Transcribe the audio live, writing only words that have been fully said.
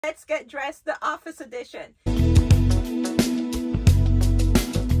Let's Get Dressed, the office edition.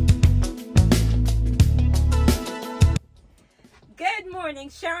 Good morning,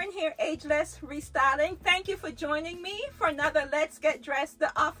 Sharon here, Ageless Restyling. Thank you for joining me for another Let's Get Dressed,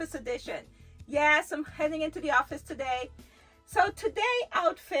 the office edition. Yes, I'm heading into the office today. So today's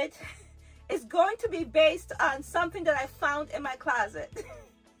outfit is going to be based on something that I found in my closet.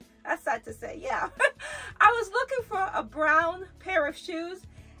 That's sad to say, yeah. I was looking for a brown pair of shoes,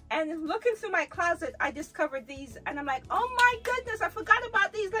 and looking through my closet, I discovered these, and I'm like, oh my goodness, I forgot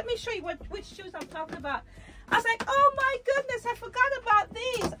about these. Let me show you which shoes I'm talking about. I was like, oh my goodness, I forgot about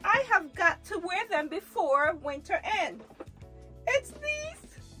these. I have got to wear them before winter ends. It's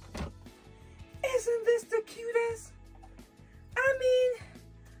these. Isn't this the cutest? I mean,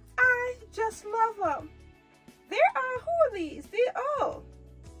 I just love them. Who are these?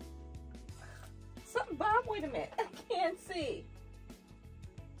 Something, Bob, wait a minute. I can't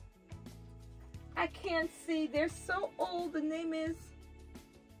see. They're so old. The name is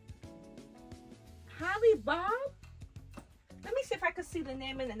Holly Bob. Let me see if I can see the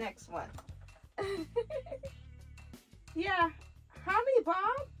name in the next one. Yeah, Holly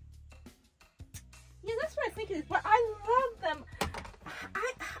Bob. Yeah, that's what I think it is. But I love them.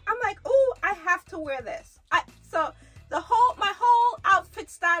 I'm like, oh, I have to wear this. So my whole outfit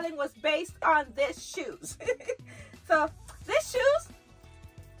styling was based on this shoes. So this shoes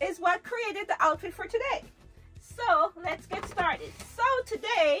is what created the outfit for today. So let's get started. So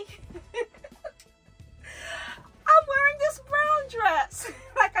today I'm wearing this brown dress.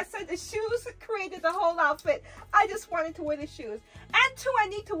 Like I said, the shoes created the whole outfit. I just wanted to wear the shoes. And two, I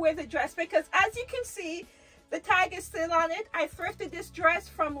need to wear the dress because as you can see, the tag is still on it. I thrifted this dress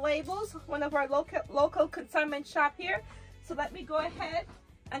from Labels, one of our local consignment shop here. So let me go ahead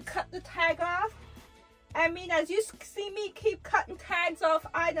and cut the tag off. I mean, as you see me keep cutting tags off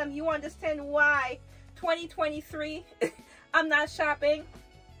items, you understand why 2023 I'm not shopping.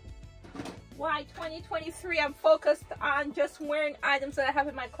 Why 2023 I'm focused on just wearing items that I have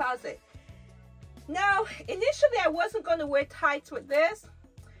in my closet. Now, initially I wasn't going to wear tights with this,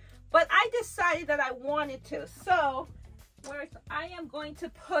 but I decided that I wanted to. So, I am going to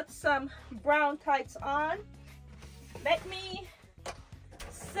put some brown tights on. Let me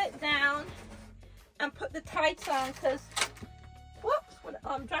sit down and put the tights on because, whoops,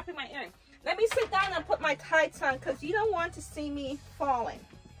 I'm dropping my earring. Let me sit down and put my tights on because you don't want to see me falling.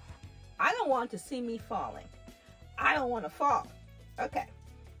 I don't want to see me falling. I don't want to fall. Okay.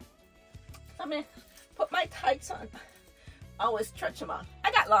 I'm going to put my tights on. Always stretch them on. I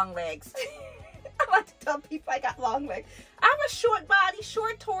got long legs. I like to tell people I got long legs. I have a short body,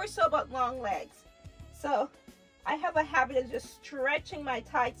 short torso, but long legs. So I have a habit of just stretching my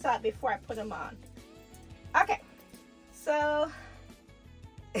tights out before I put them on. Okay. So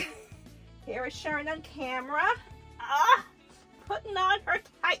here is Sharon on camera. Putting on her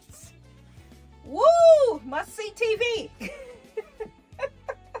tights. Woo! Must see TV.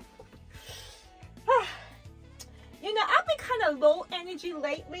 You know, I've been kind of low energy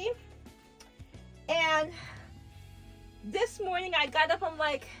lately. And this morning I got up, I'm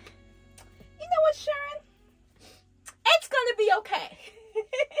like, you know what, Sharon? It's going to be okay.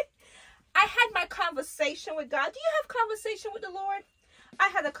 I had my conversation with God. Do you have conversation with the Lord? I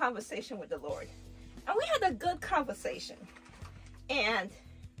had a conversation with the Lord. And we had a good conversation. And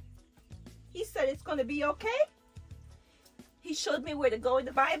he said it's going to be okay. He showed me where to go in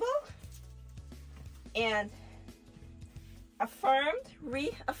the Bible. And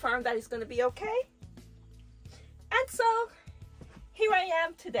reaffirmed that it's going to be okay. And so here I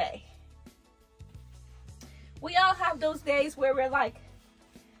am today. We all have those days where we're like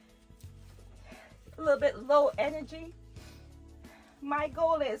a little bit low energy. My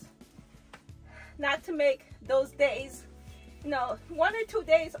goal is not to make those days, 1 or 2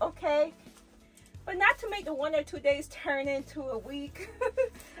 days okay, but not to make the 1 or 2 days turn into a week,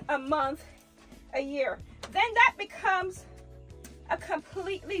 a month, a year. Then that becomes a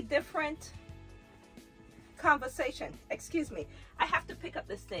completely different conversation. Excuse me. I have to pick up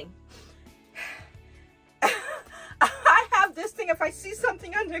this thing. I have this thing. If I see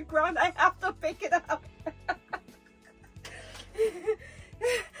something underground, I have to pick it up.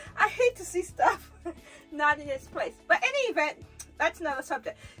 I hate to see stuff not in its place. But in any event, that's another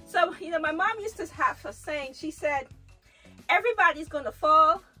subject. So, my mom used to have a saying. She said, everybody's going to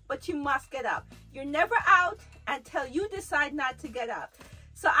fall, but you must get up. You're never out until you decide not to get up.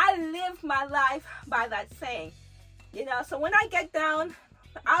 So I live my life by that saying. So when I get down,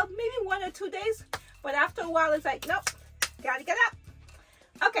 I'll maybe 1 or 2 days, but after a while it's like, nope, gotta get up.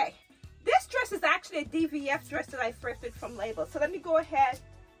 Okay, this dress is actually a DVF dress that I thrifted from Labels. So let me go ahead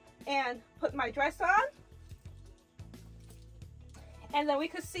and put my dress on. And then we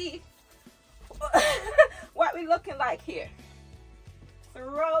could see what we're looking like here.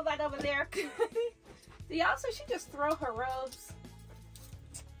 Throw that over there. See, also she just throw her robes.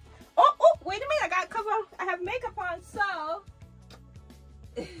 Oh, wait a minute, I got cover. I have makeup on, so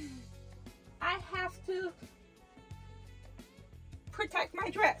I have to protect my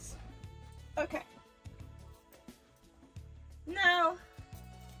dress. Okay. Now,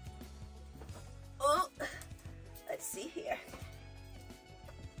 let's see here.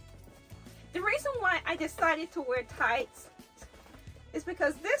 The reason why I decided to wear tights is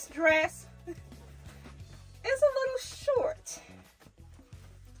because this dress is a little short.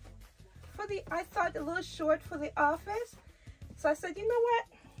 I thought a little short for the office. So I said, you know what?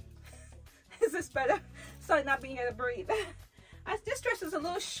 Is this better? So not being able to breathe. This dress is a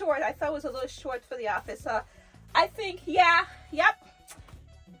little short. I thought it was a little short for the office. So I think, yep.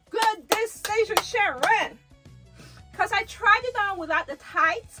 Good decision, Sharon. Because I tried it on without the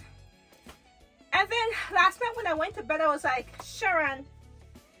tights. And then last night when I went to bed, I was like, Sharon,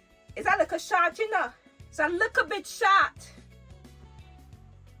 is that like a short, you know? It's a little bit short.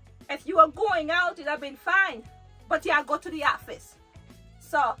 If you are going out, it'd have been fine. But yeah, go to the office.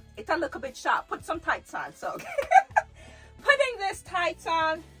 So it's a little bit short. Put some tights on. So putting this tights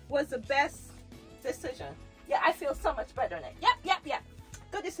on was the best decision. Yeah, I feel so much better in it. Yep.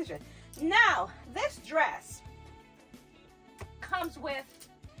 Good decision. Now, this dress comes with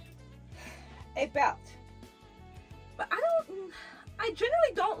a belt. But I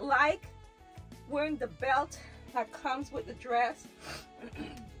generally don't like wearing the belt that comes with the dress.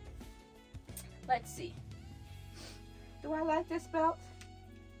 Let's see. Do I like this belt?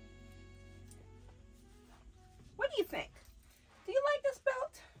 What do you think? Do you like this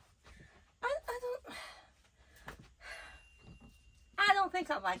belt? I don't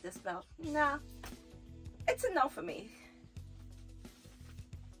think I like this belt. No. It's a no for me.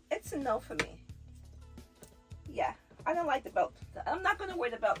 It's a no for me. Yeah, I don't like the belt. I'm not going to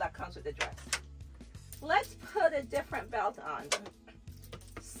wear the belt that comes with the dress. Let's put a different belt on.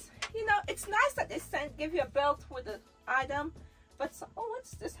 You know, it's nice that they give you a belt with the item, but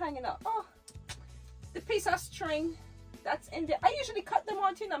what's this hanging up? Oh, the piece of string that's in there. I usually cut them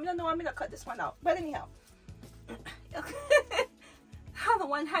on too. No, I'm gonna cut this one out. But anyhow, how the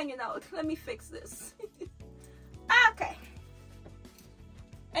one hanging out? Let me fix this. Okay.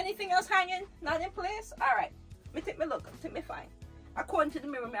 Anything else hanging? Not in place? All right. Let me take my look. Take me fine. According to the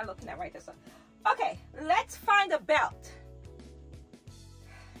mirror I'm looking at right there. So, okay, let's find a belt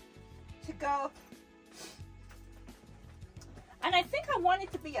to go. And I think I want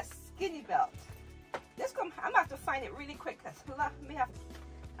it to be a skinny belt. I'm gonna have to find it really quick because we have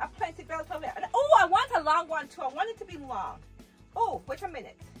plenty of belts over there. Oh, I want a long one too. I want it to be long. Oh, wait a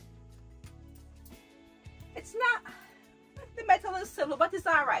minute. It's not, the metal is silver, but it's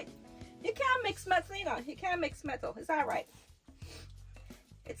all right. You can't mix metal, you know. You can't mix metal. It's all right.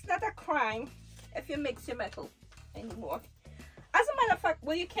 It's not a crime if you mix your metal anymore. As a matter of fact,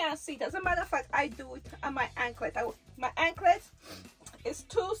 well, you can't see it. As a matter of fact, I do it on my anklet. My anklet is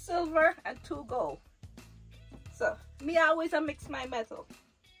 2 silver and 2 gold. So, me always mix my metal.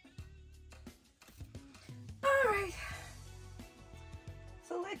 All right.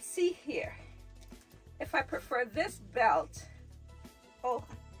 So, let's see here. If I prefer this belt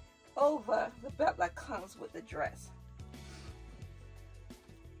over the belt that comes with the dress.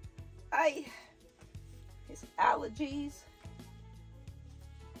 It's allergies.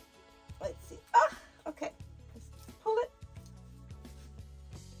 Let's see. Okay. Let's pull it.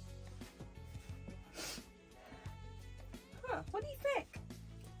 What do you think?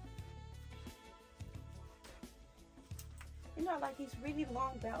 You know, like these really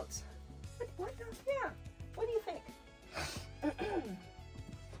long belts. What else? Yeah. What do you think?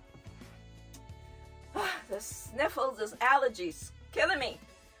 The sniffles, this allergies, killing me.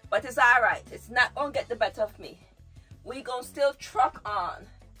 But it's all right. It's not gonna get the better of me. We gonna still truck on.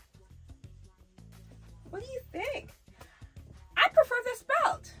 What do you think? I prefer this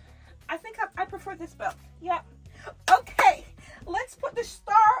belt. I think I prefer this belt. Yep. Okay, let's put the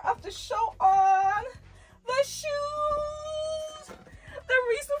star of the show on. The shoes. The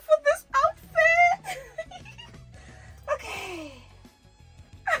reason for this outfit. Okay.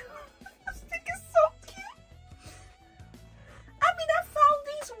 This thing is so cute. I mean, I found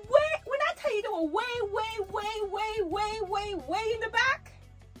these when I tell you they were way in the back.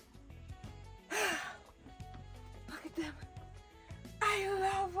 Look at them. I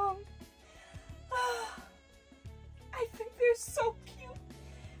love them. I think they're so cute.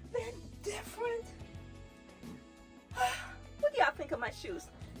 They're different. What do y'all think of my shoes?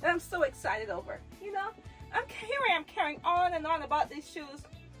 that I'm so excited over. You know, I'm carrying on and on about these shoes.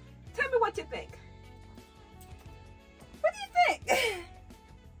 Tell me what you think. What do you think?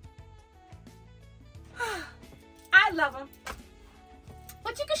 I love them.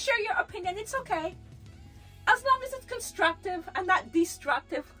 But you can share your opinion. It's okay. As long as it's constructive and not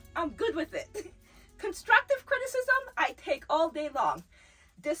destructive, I'm good with it. Constructive criticism, I take all day long.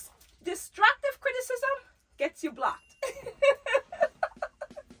 Destructive criticism gets you blocked.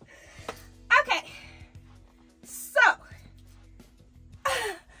 Okay. So,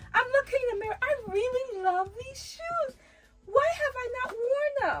 I'm looking in the mirror. I really love these shoes. Why have I not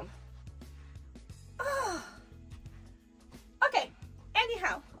worn them? Oh. Okay.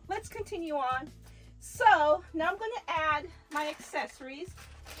 Anyhow, let's continue on. So, now I'm going to add my accessories.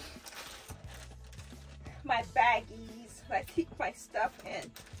 My baggies that I keep my stuff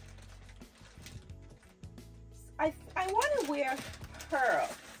in. I want to wear pearls.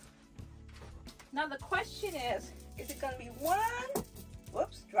 Now the question is it going to be one?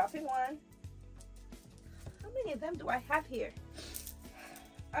 Whoops, dropping one. How many of them do I have here?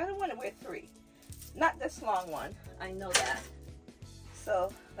 I don't want to wear 3. Not this long one. I know that.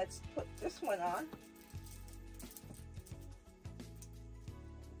 So let's put this one on.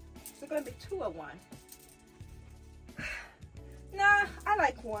 Is it going to be 2 or 1? Nah, I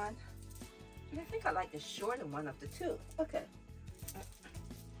like 1. And I think I like the shorter one of the 2. Okay.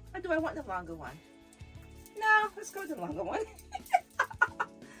 Or do I want the longer one? No, let's go with the longer one.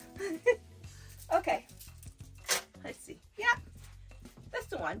 Okay. Let's see. Yeah, that's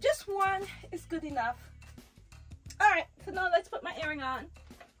the one. Just 1 is good enough. All right, so now let's put my earring on.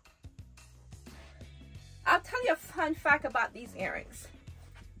 I'll tell you a fun fact about these earrings.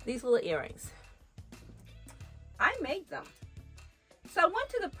 These little earrings. I made them. So I went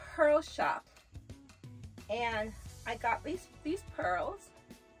to the pearl shop and I got these pearls.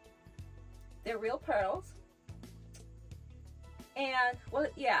 They're real pearls. And, well,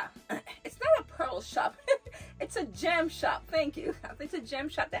 yeah, it's not a pearl shop. It's a gem shop. Thank you. It's a gem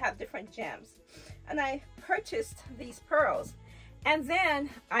shop that have different gems. And I purchased these pearls. And then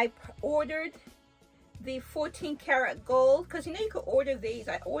I ordered the 14 karat gold. Because, you know, you could order these.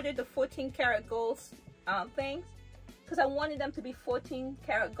 I ordered the 14 karat gold things. Because I wanted them to be 14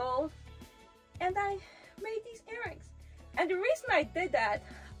 karat gold. And I made these earrings. And the reason I did that,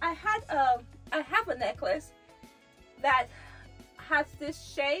 I have a necklace that has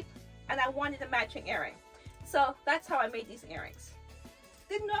this shape, and I wanted a matching earring. So that's how I made these earrings.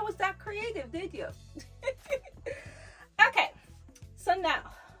 Didn't know I was that creative, did you? Okay, so now,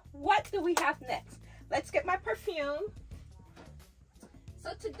 what do we have next? Let's get my perfume.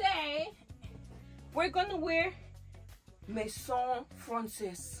 So today, we're gonna wear Maison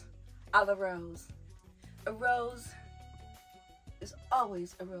Francis a la rose. A rose is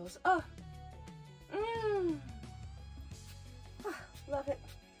always a rose. Oh, oh, love it.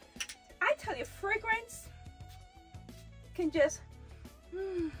 I tell you, fragrance can just,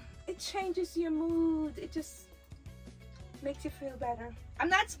 it changes your mood. It just makes you feel better. I'm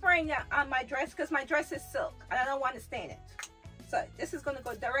not spraying it on my dress because my dress is silk and I don't want to stain it. So this is going to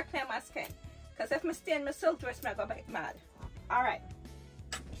go directly on my skin. Because if I stain my silk dress, I'm going to get mad. All right.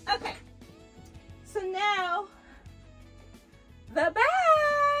 Okay. So now, the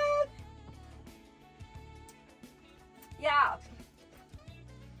bag. Yeah.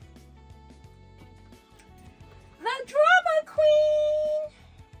 The drama queen.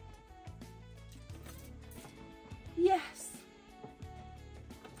 Yes.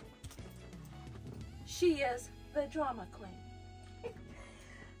 She is the drama queen.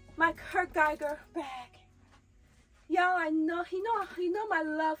 My Kurt Geiger bag. Y'all, I know, you know my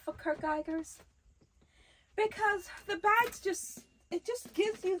love for Kurt Geigers. Because the bags just, it just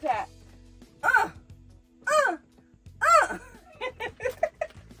gives you that,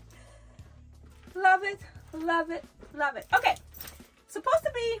 Love it, love it, love it. Okay, supposed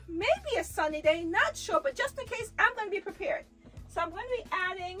to be maybe a sunny day, not sure, but just in case, I'm going to be prepared. So I'm going to be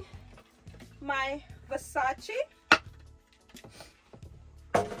adding my Versace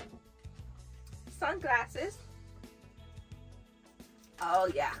sunglasses. Oh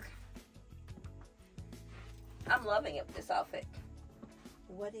yeah, I'm loving it with this outfit.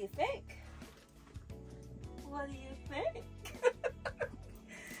 What do you think? What do you think?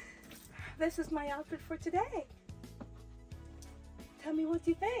 This is my outfit for today. Tell me what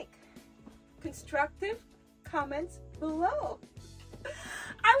you think. Constructive comments below.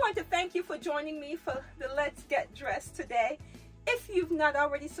 I want to thank you for joining me for the Let's Get Dressed today. If you've not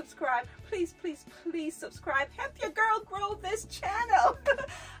already subscribed, please, please, please subscribe. Help your girl grow this channel.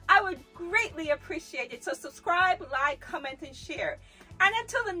 I would greatly appreciate it. So subscribe, like, comment, and share. And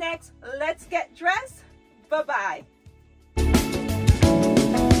until the next Let's Get Dressed, bye-bye.